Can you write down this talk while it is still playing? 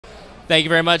Thank you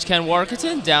very much, Ken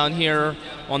Warkentin, down here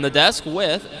on the desk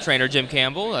with trainer Jim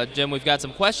Campbell. Jim, we've got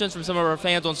some questions from some of our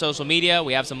fans on social media.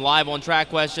 We have some live on-track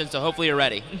questions, so hopefully you're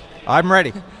ready. I'm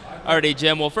ready. Alrighty,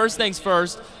 Jim. Well, first things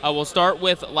first, we'll start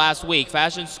with last week.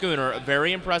 Fashion Schooner, a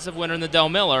very impressive winner in the Del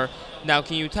Miller. Now,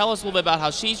 can you tell us a little bit about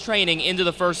how she's training into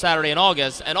the first Saturday in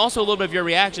August, and also a little bit of your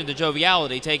reaction to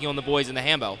Joviality taking on the boys in the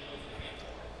Hambo?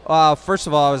 First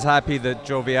of all, I was happy that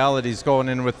Joviality's going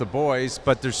in with the boys,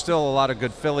 but there's still a lot of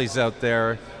good fillies out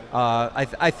there.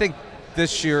 I think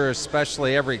this year,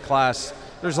 especially every class,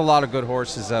 there's a lot of good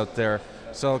horses out there.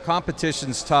 So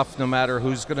competition's tough no matter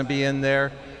who's going to be in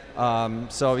there.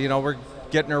 So, you know, we're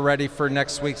getting her ready for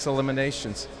next week's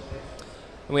eliminations.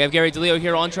 And we have Gary DeLeo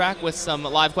here on track with some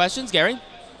live questions. Gary?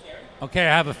 Okay,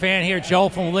 I have a fan here, Joe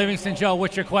from Livingston. Joe,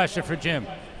 what's your question for Jim?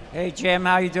 Hey, Jim,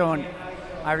 how you doing?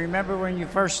 I remember when you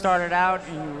first started out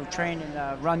and you were training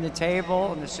Run the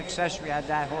Table and the success you had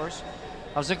that horse.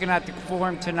 I was looking at the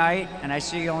form tonight, and I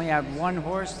see you only have one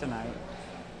horse tonight,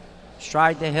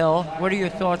 Stride the Hill. What are your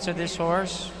thoughts of this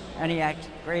horse? Any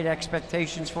great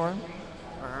expectations for him?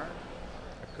 I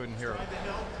couldn't hear him.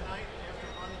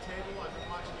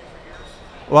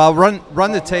 Well,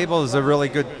 Run the Table is a really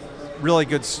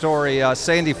good story.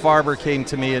 Sandy Farber came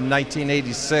to me in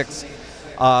 1986.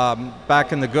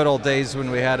 Back in the good old days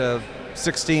when we had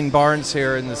 16 barns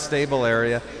here in the stable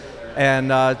area,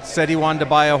 and said he wanted to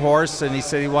buy a horse, and he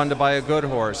said he wanted to buy a good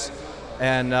horse.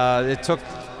 And it took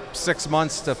 6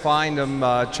 months to find him.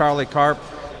 Charlie Karp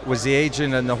was the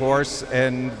agent in the horse,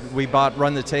 and we bought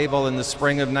Run the Table in the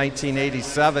spring of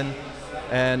 1987.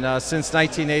 And since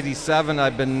 1987,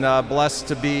 I've been blessed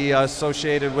to be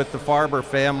associated with the Farber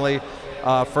family,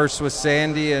 first with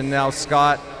Sandy and now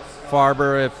Scott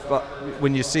Farber.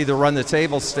 When you see the Run the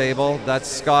Table stable, that's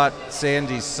Scott,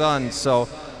 Sandy's son. So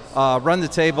Run the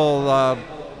Table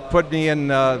put me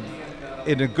in a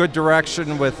good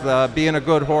direction with being a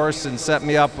good horse, and set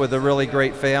me up with a really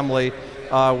great family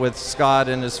with Scott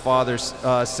and his father,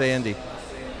 Sandy.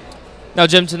 Now,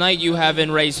 Jim, tonight you have in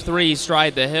race 3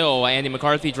 Stride the Hill, Andy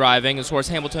McCarthy driving, his horse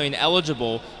Hamiltonian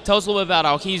eligible. Tell us a little bit about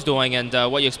how he's doing and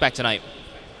what you expect tonight.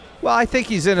 Well, I think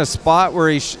he's in a spot where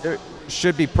he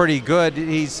should be pretty good.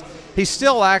 He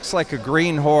still acts like a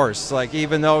green horse. Like,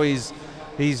 even though he's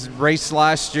raced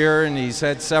last year and he's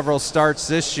had several starts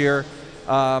this year,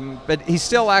 but he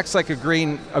still acts like a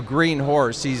green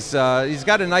horse. He's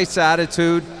got a nice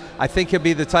attitude. I think he'll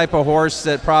be the type of horse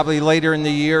that probably later in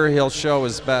the year he'll show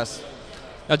his best.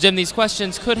 Now, Jim, these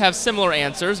questions could have similar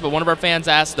answers, but one of our fans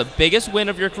asked the biggest win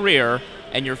of your career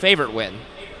and your favorite win.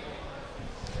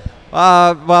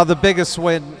 Well, the biggest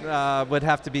win would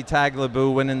have to be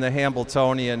Taglaboo winning the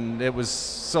Hambletonian. It was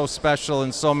so special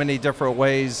in so many different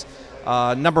ways.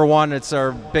 Number one, it's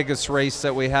our biggest race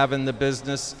that we have in the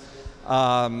business.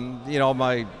 You know,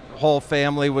 my whole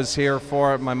family was here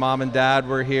for it. My mom and dad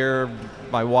were here,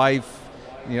 my wife,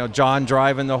 you know, John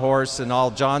driving the horse, and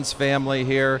all John's family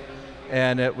here.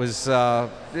 And it was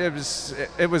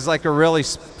like a really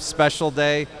special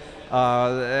day.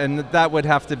 And that would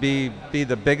have to be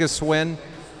the biggest win.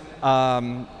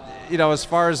 You know, as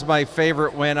far as my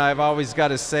favorite win, I've always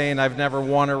got a saying, I've never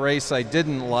won a race I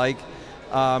didn't like.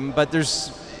 But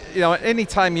there's, you know,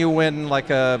 anytime you win like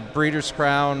a Breeders'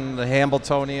 Crown, the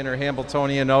Hambletonian or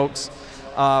Hambletonian Oaks,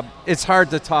 it's hard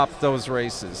to top those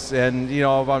races. And, you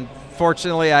know,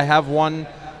 unfortunately, I have won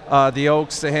the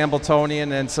Oaks, the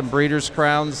Hambletonian, and some Breeders'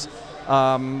 Crowns.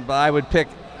 But I would pick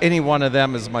any one of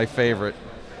them as my favorite.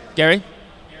 Gary?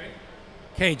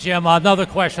 Okay, Jim, another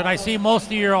question. I see most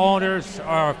of your owners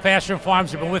are Fashion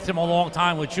Farms. You've been with them a long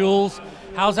time with Jules.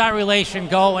 How's that relation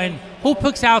go? And who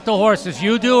picks out the horses?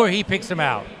 You do, or he picks them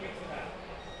out?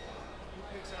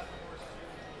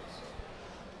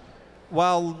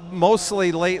 Well,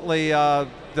 mostly lately,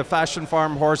 the Fashion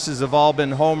Farm horses have all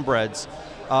been homebreds,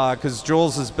 because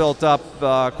Jules has built up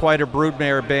quite a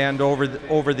broodmare band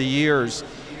over the years.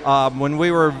 When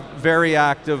we were very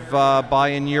active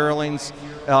buying yearlings,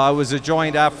 it was a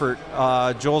joint effort.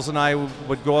 Jules and I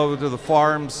would go over to the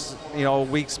farms, you know,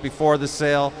 weeks before the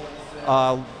sale,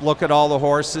 look at all the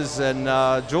horses, and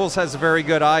Jules has a very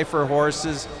good eye for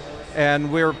horses,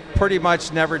 and we're pretty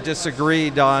much never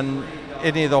disagreed on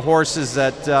any of the horses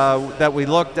that we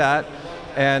looked at.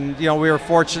 And, you know, we were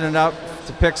fortunate enough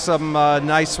to pick some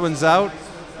nice ones out.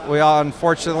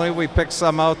 Unfortunately, we picked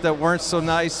some out that weren't so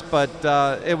nice, but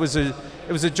it was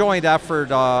a joint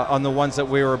effort on the ones that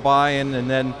we were buying. And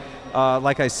then,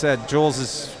 like I said, Jules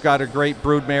has got a great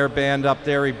broodmare band up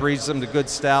there. He breeds them to good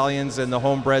stallions, and the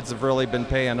homebreds have really been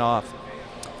paying off.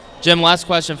 Jim, last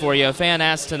question for you. A fan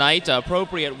asked tonight,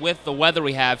 appropriate with the weather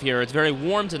we have here. It's very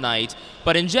warm tonight,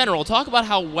 but in general, talk about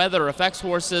how weather affects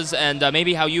horses and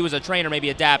maybe how you as a trainer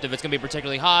maybe adapt if it's going to be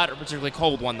particularly hot or particularly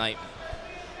cold one night.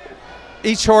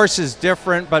 Each horse is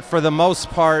different, but for the most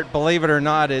part, believe it or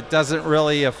not, it doesn't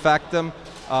really affect them.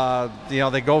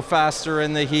 They go faster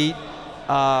in the heat.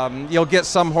 You'll get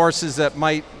some horses that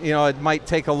might, it might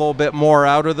take a little bit more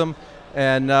out of them,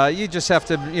 and you just have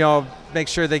to, make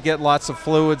sure they get lots of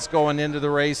fluids going into the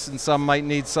race, and some might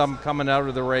need some coming out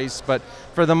of the race. But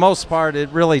for the most part, it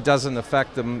really doesn't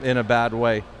affect them in a bad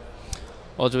way.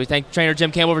 Well, do we thank trainer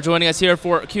Jim Campbell for joining us here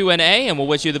for Q&A, and we'll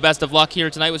wish you the best of luck here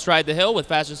tonight with Stride the Hill with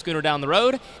Fashion Schooner down the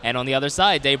road. And on the other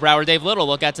side, Dave Brower, Dave Little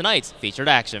look at tonight's featured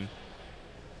action.